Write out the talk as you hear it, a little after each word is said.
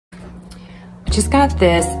just got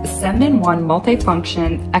this 7-in-1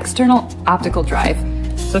 multifunction external optical drive.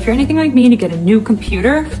 So if you're anything like me and you get a new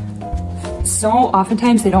computer, so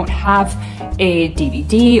oftentimes they don't have a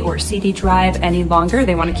DVD or CD drive any longer.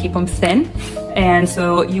 They want to keep them thin. And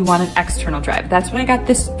so you want an external drive. That's what I got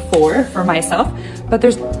this for myself. But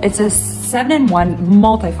it's a 7-in-1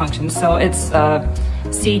 multifunction. So it's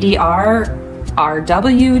CDR,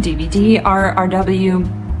 RW, DVD,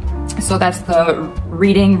 RW. So that's the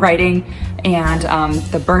reading, writing, and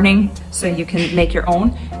the burning, so you can make your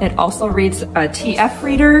own. It also reads a TF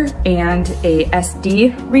reader and a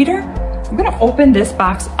SD reader. I'm gonna open this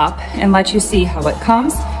box up and let you see how it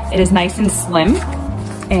comes. It is nice and slim,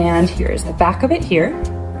 and here's the back of it here.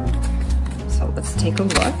 So let's take a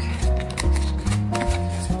look.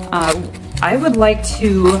 I would like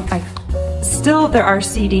to, still there are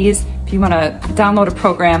CDs if you wanna download a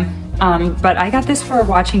program, but I got this for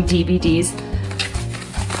watching DVDs.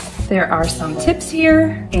 There are some tips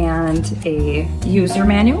here and a user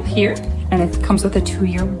manual here, and it comes with a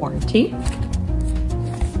 2-year warranty.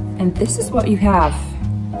 And this is what you have.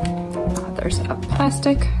 There's a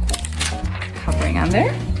plastic covering on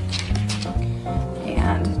there.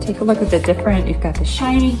 And take a look at the different, you've got the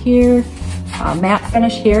shiny here, matte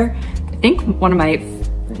finish here. I think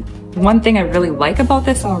one thing I really like about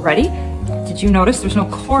this already, did you notice there's no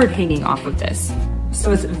cord hanging off of this?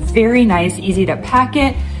 So it's very nice, easy to pack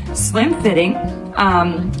it, slim fitting,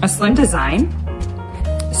 a slim design,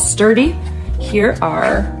 sturdy. Here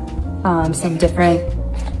are some different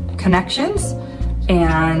connections,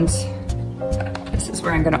 and this is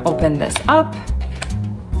where I'm gonna open this up.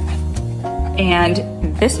 And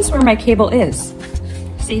this is where my cable is.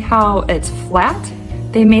 See how it's flat?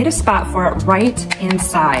 They made a spot for it right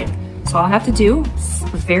inside. So all I have to do, it's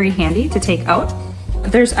very handy to take out.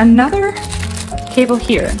 There's another cable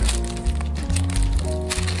here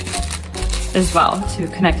as well to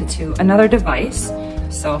connect it to another device.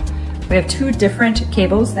 So we have 2 different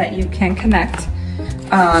cables that you can connect.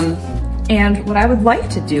 And what I would like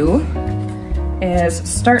to do is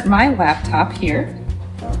start my laptop here.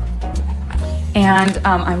 And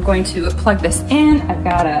I'm going to plug this in. I've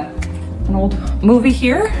got an old movie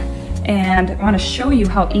here, and I want to show you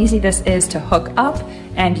how easy this is to hook up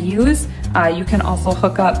and use. You can also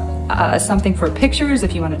hook up something for pictures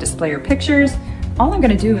if you want to display your pictures. All I'm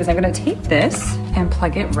going to do is I'm going to take this and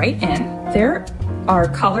plug it right in. There are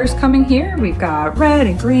colors coming here. We've got red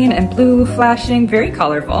and green and blue flashing, very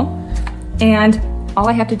colorful. And all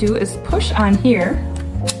I have to do is push on here,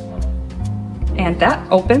 and that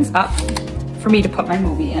opens up for me to put my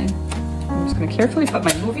movie in. I'm just going to carefully put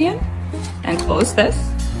my movie in and close this.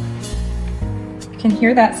 You can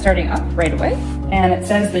hear that starting up right away. And it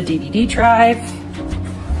says the DVD drive.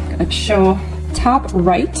 I'm going to show top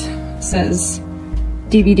right, says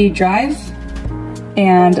DVD drive,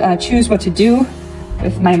 and choose what to do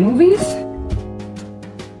with my movies.